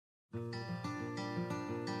Today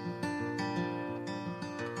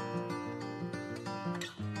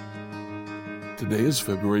is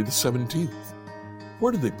February the 17th.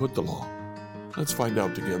 Where did they put the law? Let's find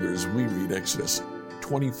out together as we read Exodus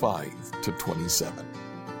 25 to 27.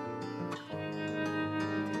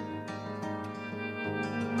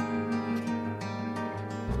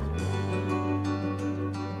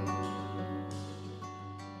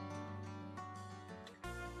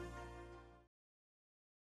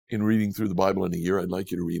 In reading through the Bible in a year, I'd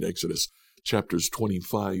like you to read Exodus chapters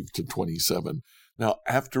 25 to 27. Now,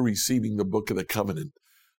 after receiving the Book of the Covenant,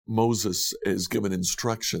 Moses is given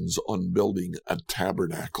instructions on building a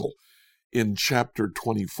tabernacle. In chapter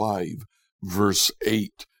 25, verse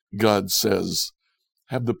 8, God says,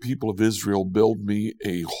 "Have the people of Israel build me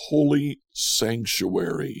a holy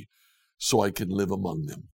sanctuary so I can live among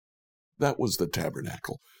them." That was the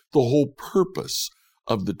tabernacle. The whole purpose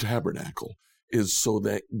of the tabernacle is so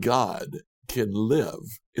that God can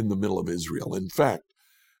live in the middle of Israel. In fact,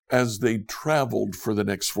 as they traveled for the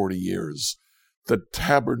next 40 years, the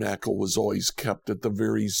tabernacle was always kept at the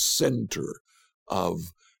very center of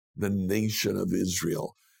the nation of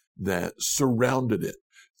Israel that surrounded it,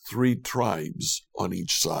 3 tribes on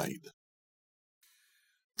each side.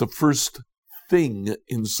 The first thing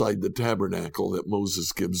inside the tabernacle that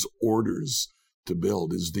Moses gives orders to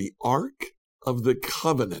build is the Ark of the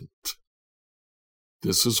Covenant.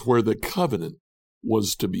 This is where the covenant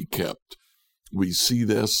was to be kept. We see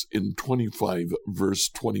this in 25, verse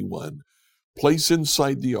 21. Place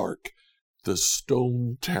inside the ark the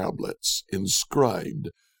stone tablets inscribed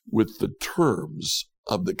with the terms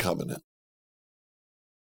of the covenant.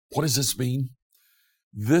 What does this mean?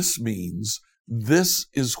 This means this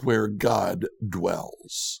is where God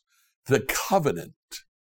dwells. The covenant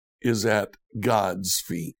is at God's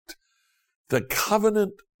feet. The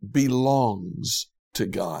covenant belongs to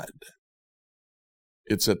God.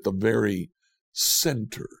 It's at the very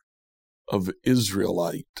center of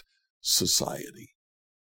Israelite society.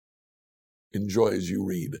 Enjoy as you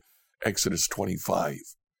read Exodus 25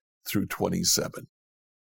 through 27.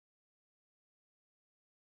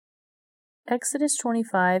 Exodus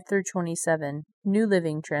 25 through 27, New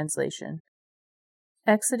Living Translation.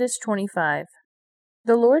 Exodus 25.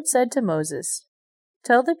 The Lord said to Moses,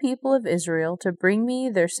 "Tell the people of Israel to bring me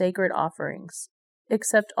their sacred offerings.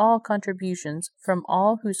 Accept all contributions from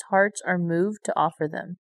all whose hearts are moved to offer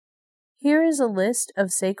them. Here is a list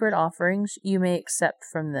of sacred offerings you may accept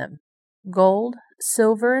from them: gold,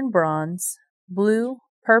 silver and bronze, blue,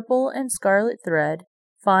 purple and scarlet thread,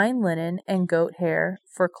 fine linen and goat hair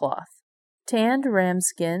for cloth, tanned ram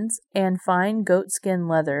skins and fine goatskin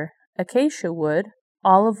leather, acacia wood,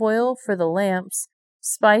 olive oil for the lamps,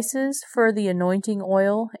 spices for the anointing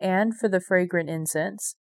oil and for the fragrant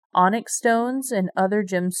incense, onyx stones and other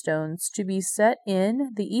gemstones to be set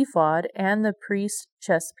in the ephod and the priest's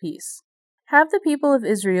chest piece. Have the people of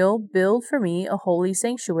Israel build for me a holy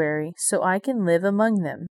sanctuary, so I can live among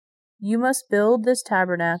them. You must build this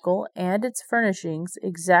tabernacle and its furnishings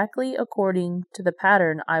exactly according to the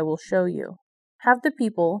pattern I will show you. Have the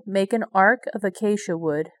people make an ark of acacia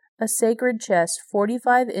wood, a sacred chest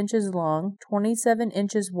 45 inches long, 27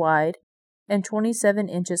 inches wide, and 27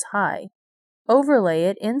 inches high. Overlay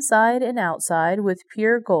it inside and outside with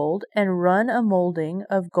pure gold and run a molding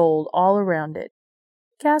of gold all around it.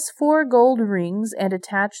 Cast 4 gold rings and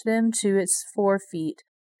attach them to its 4 feet,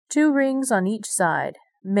 2 rings on each side.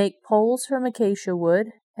 Make poles from acacia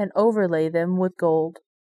wood and overlay them with gold.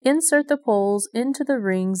 Insert the poles into the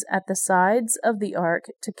rings at the sides of the ark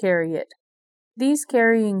to carry it. These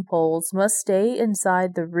carrying poles must stay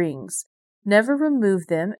inside the rings. Never remove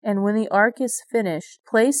them, and when the ark is finished,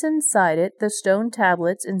 place inside it the stone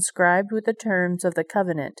tablets inscribed with the terms of the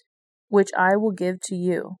covenant, which I will give to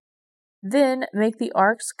you. Then make the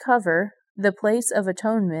ark's cover, the place of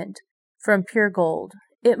atonement, from pure gold.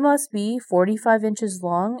 It must be 45 inches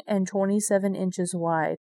long and 27 inches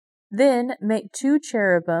wide. Then make 2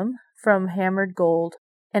 cherubim from hammered gold,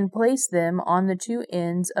 and place them on the 2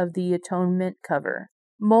 ends of the atonement cover.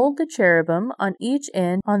 Mold the cherubim on each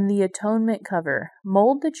end on the atonement cover.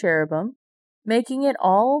 Mold the cherubim, making it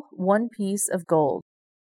all one piece of gold.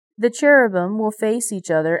 The cherubim will face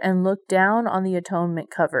each other and look down on the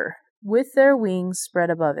atonement cover, with their wings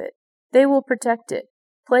spread above it. They will protect it.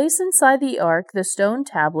 Place inside the ark the stone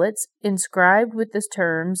tablets inscribed with the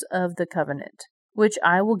terms of the covenant, which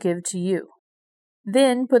I will give to you.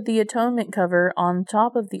 Then put the atonement cover on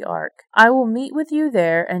top of the ark. I will meet with you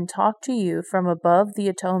there and talk to you from above the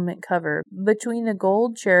atonement cover, between the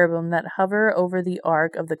gold cherubim that hover over the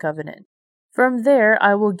ark of the covenant. From there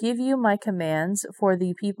I will give you my commands for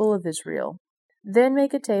the people of Israel. Then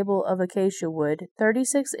make a table of acacia wood,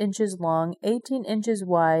 36 inches long, 18 inches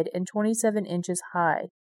wide, and 27 inches high.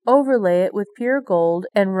 Overlay it with pure gold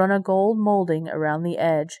and run a gold molding around the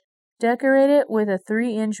edge. Decorate it with a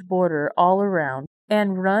 3-inch border all around,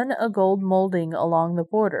 and run a gold molding along the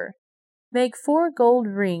border. Make 4 gold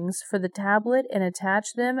rings for the tablet and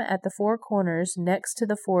attach them at the 4 corners next to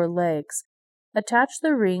the 4 legs. Attach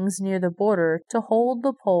the rings near the border to hold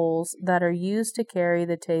the poles that are used to carry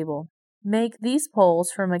the table. Make these poles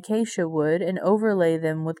from acacia wood and overlay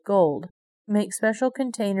them with gold. Make special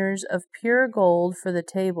containers of pure gold for the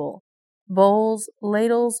table, bowls,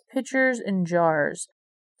 ladles, pitchers, and jars,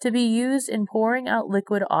 to be used in pouring out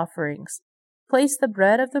liquid offerings. Place the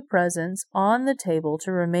bread of the presence on the table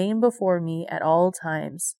to remain before me at all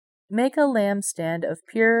times. Make a lampstand of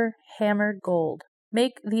pure hammered gold.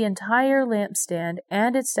 Make the entire lampstand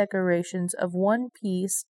and its decorations of one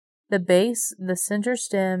piece, the base, the center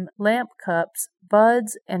stem, lamp cups,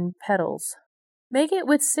 buds, and petals. Make it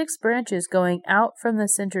with 6 branches going out from the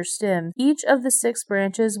center stem. Each of the 6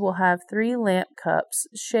 branches will have 3 lamp cups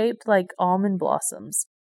shaped like almond blossoms,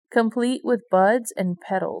 complete with buds and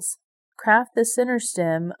petals. Craft the center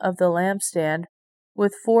stem of the lampstand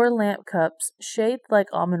with 4 lamp cups shaped like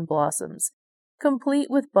almond blossoms, complete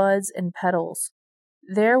with buds and petals.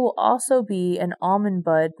 There will also be an almond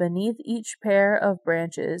bud beneath each pair of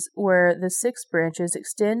branches, where the 6 branches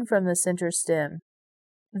extend from the center stem.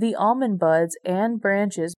 The almond buds and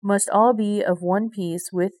branches must all be of one piece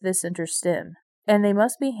with the center stem, and they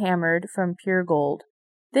must be hammered from pure gold.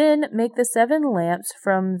 Then make the 7 lamps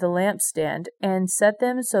from the lampstand, and set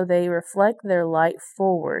them so they reflect their light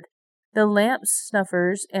forward. The lamp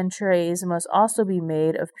snuffers and trays must also be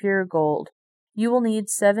made of pure gold. You will need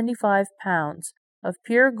 75 pounds of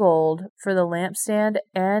pure gold for the lampstand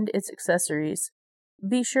and its accessories.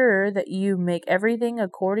 Be sure that you make everything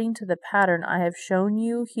according to the pattern I have shown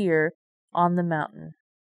you here on the mountain.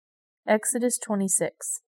 Exodus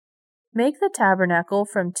 26. Make the tabernacle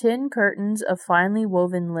from 10 curtains of finely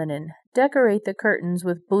woven linen. Decorate the curtains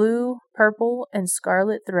with blue, purple, and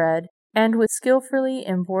scarlet thread, and with skillfully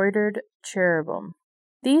embroidered cherubim.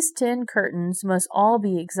 These 10 curtains must all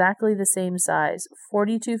be exactly the same size,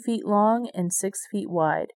 42 feet long and 6 feet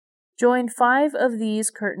wide. Join 5 of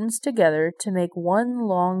these curtains together to make one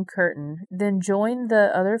long curtain, then join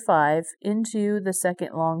the other 5 into the second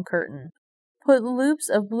long curtain. Put loops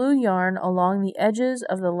of blue yarn along the edges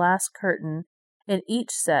of the last curtain in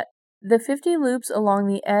each set. The 50 loops along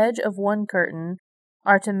the edge of one curtain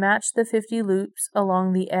are to match the 50 loops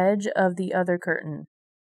along the edge of the other curtain.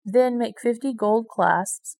 Then make 50 gold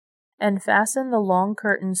clasps and fasten the long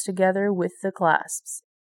curtains together with the clasps.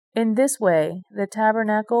 In this way, the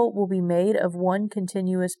tabernacle will be made of one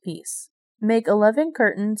continuous piece. Make 11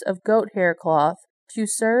 curtains of goat hair cloth to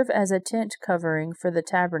serve as a tent covering for the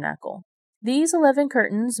tabernacle. These 11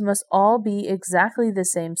 curtains must all be exactly the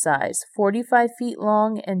same size, 45 feet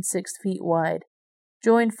long and 6 feet wide.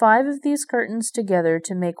 Join 5 of these curtains together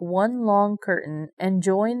to make one long curtain, and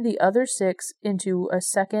join the other 6 into a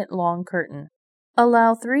second long curtain.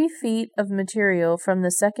 Allow 3 feet of material from the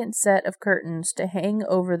second set of curtains to hang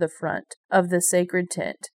over the front of the sacred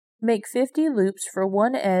tent. Make 50 loops for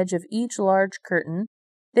one edge of each large curtain.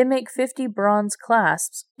 Then make 50 bronze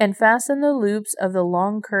clasps, and fasten the loops of the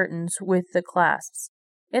long curtains with the clasps.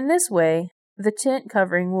 In this way, the tent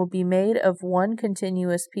covering will be made of one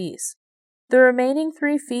continuous piece. The remaining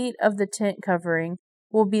 3 feet of the tent covering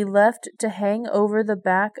will be left to hang over the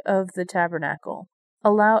back of the tabernacle.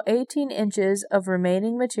 Allow 18 inches of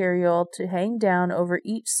remaining material to hang down over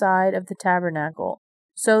each side of the tabernacle,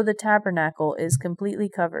 so the tabernacle is completely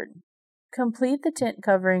covered. Complete the tent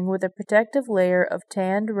covering with a protective layer of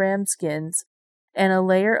tanned ram skins and a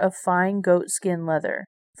layer of fine goat skin leather.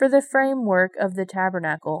 For the framework of the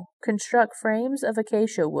tabernacle, construct frames of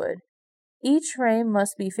acacia wood. Each frame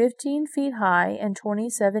must be 15 feet high and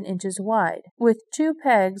 27 inches wide, with 2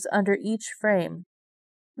 pegs under each frame.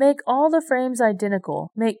 Make all the frames identical.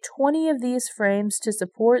 Make 20 of these frames to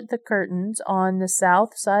support the curtains on the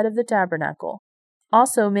south side of the tabernacle.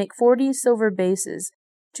 Also make 40 silver bases,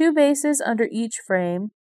 2 bases under each frame,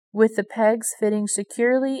 with the pegs fitting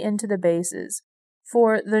securely into the bases.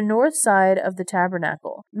 For the north side of the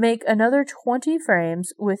tabernacle, make another 20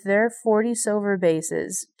 frames with their 40 silver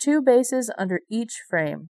bases, 2 bases under each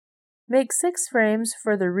frame. Make 6 frames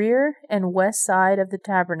for the rear and west side of the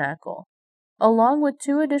tabernacle, along with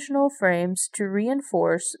 2 additional frames to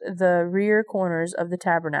reinforce the rear corners of the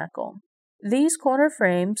tabernacle. These corner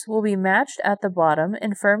frames will be matched at the bottom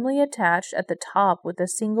and firmly attached at the top with a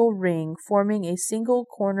single ring, forming a single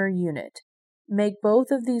corner unit. Make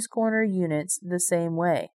both of these corner units the same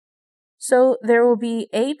way. So there will be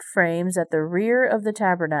 8 frames at the rear of the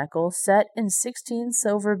tabernacle, set in 16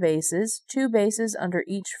 silver bases, 2 bases under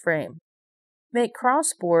each frame. Make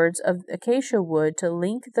crossboards of acacia wood to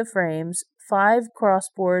link the frames, 5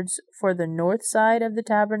 crossboards for the north side of the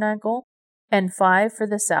tabernacle, and 5 for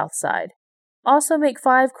the south side. Also make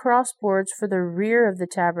 5 crossboards for the rear of the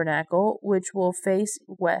tabernacle, which will face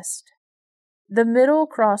west. The middle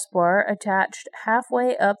crossbar attached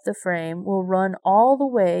halfway up the frame will run all the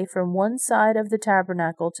way from one side of the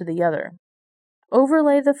tabernacle to the other.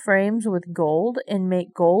 Overlay the frames with gold and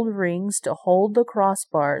make gold rings to hold the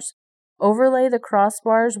crossbars. Overlay the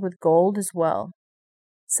crossbars with gold as well.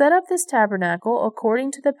 Set up this tabernacle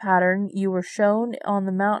according to the pattern you were shown on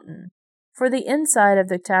the mountain. For the inside of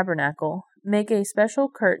the tabernacle, make a special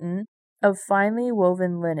curtain of finely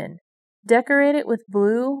woven linen. Decorate it with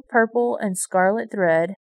blue, purple, and scarlet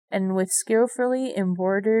thread, and with skillfully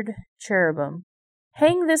embroidered cherubim.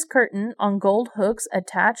 Hang this curtain on gold hooks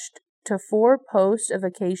attached to 4 posts of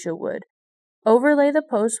acacia wood. Overlay the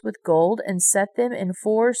posts with gold and set them in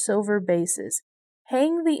 4 silver bases.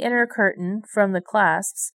 Hang the inner curtain from the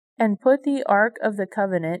clasps and put the Ark of the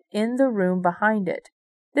Covenant in the room behind it.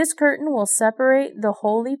 This curtain will separate the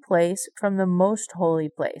holy place from the most holy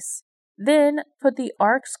place. Then put the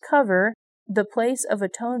Ark's cover, the place of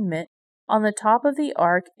atonement, on the top of the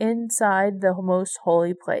Ark inside the most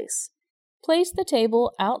holy place. Place the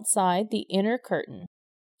table outside the inner curtain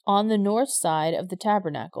on the north side of the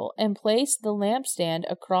tabernacle, and place the lampstand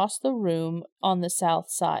across the room on the south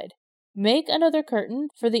side. Make another curtain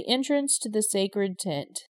for the entrance to the sacred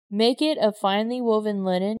tent. Make it of finely woven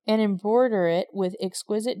linen and embroider it with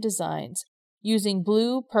exquisite designs, using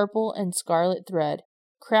blue, purple, and scarlet thread.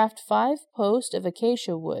 Craft 5 posts of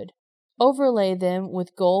acacia wood. Overlay them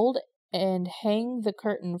with gold and hang the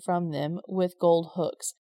curtain from them with gold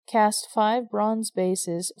hooks. Cast 5 bronze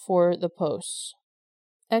bases for the posts.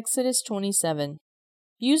 Exodus 27.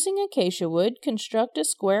 Using acacia wood, construct a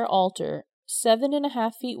square altar,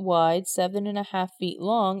 7.5 feet wide, 7.5 feet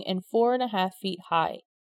long, and 4.5 feet high.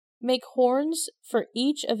 Make horns for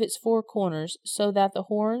each of its 4 corners, so that the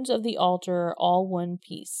horns of the altar are all one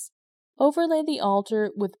piece. Overlay the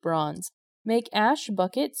altar with bronze. Make ash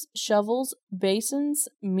buckets, shovels, basins,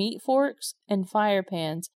 meat forks, and fire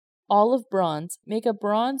pans, all of bronze. Make a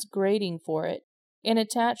bronze grating for it, and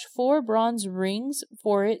attach 4 bronze rings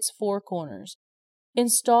for its 4 corners.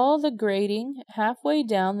 Install the grating halfway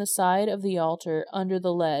down the side of the altar under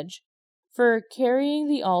the ledge. For carrying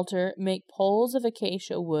the altar, make poles of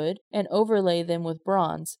acacia wood and overlay them with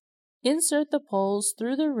bronze. Insert the poles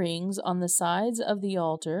through the rings on the sides of the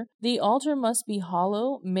altar. The altar must be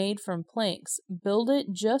hollow, made from planks. Build it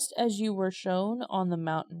just as you were shown on the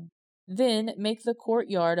mountain. Then make the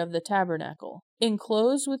courtyard of the tabernacle,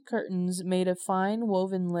 enclosed with curtains made of fine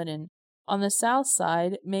woven linen. On the south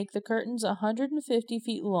side, make the curtains 150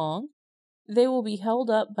 feet long. They will be held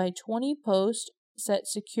up by 20 posts set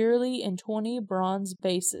securely in 20 bronze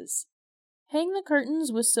bases. Hang the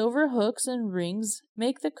curtains with silver hooks and rings.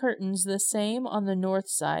 Make the curtains the same on the north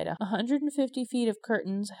side, 150 feet of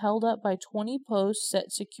curtains held up by 20 posts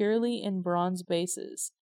set securely in bronze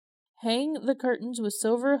bases. Hang the curtains with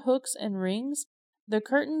silver hooks and rings. The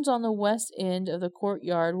curtains on the west end of the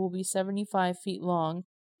courtyard will be 75 feet long,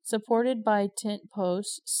 supported by tent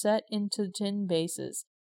posts set into 10 bases.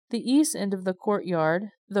 The east end of the courtyard,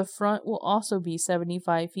 the front, will also be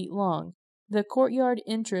 75 feet long. The courtyard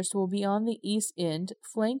entrance will be on the east end,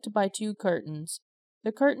 flanked by 2 curtains.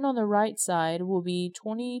 The curtain on the right side will be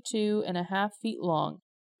 22.5 feet long,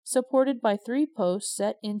 supported by 3 posts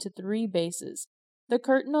set into 3 bases. The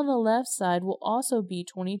curtain on the left side will also be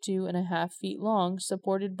 22.5 feet long,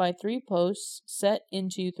 supported by 3 posts set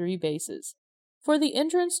into 3 bases. For the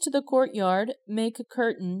entrance to the courtyard, make a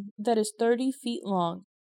curtain that is 30 feet long.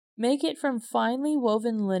 Make it from finely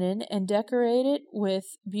woven linen and decorate it with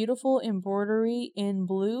beautiful embroidery in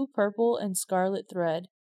blue, purple, and scarlet thread.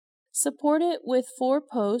 Support it with 4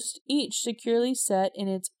 posts, each securely set in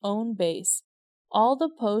its own base. All the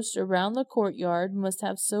posts around the courtyard must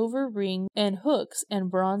have silver rings and hooks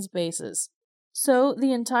and bronze bases. So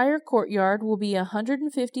the entire courtyard will be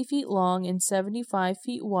 150 feet long and 75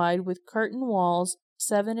 feet wide, with curtain walls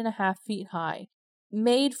 7.5 feet high.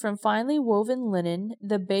 Made from finely woven linen,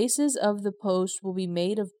 the bases of the posts will be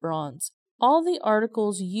made of bronze. All the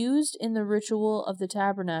articles used in the ritual of the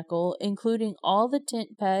tabernacle, including all the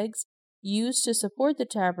tent pegs used to support the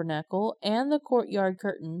tabernacle and the courtyard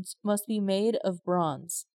curtains, must be made of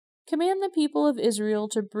bronze. Command the people of Israel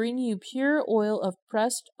to bring you pure oil of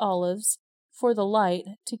pressed olives for the light,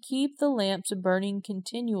 to keep the lamps burning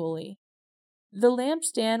continually. The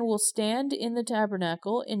lampstand will stand in the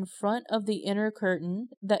tabernacle in front of the inner curtain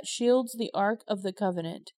that shields the Ark of the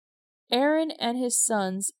Covenant. Aaron and his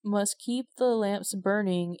sons must keep the lamps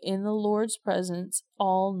burning in the Lord's presence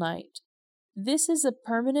all night. This is a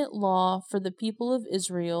permanent law for the people of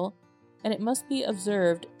Israel, and it must be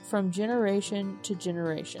observed from generation to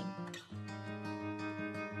generation.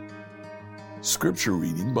 Scripture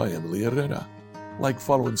reading by Emily Herrera. Like,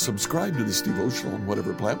 follow, and subscribe to this devotional on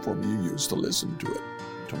whatever platform you use to listen to it.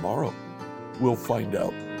 Tomorrow, we'll find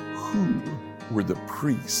out who were the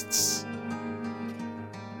priests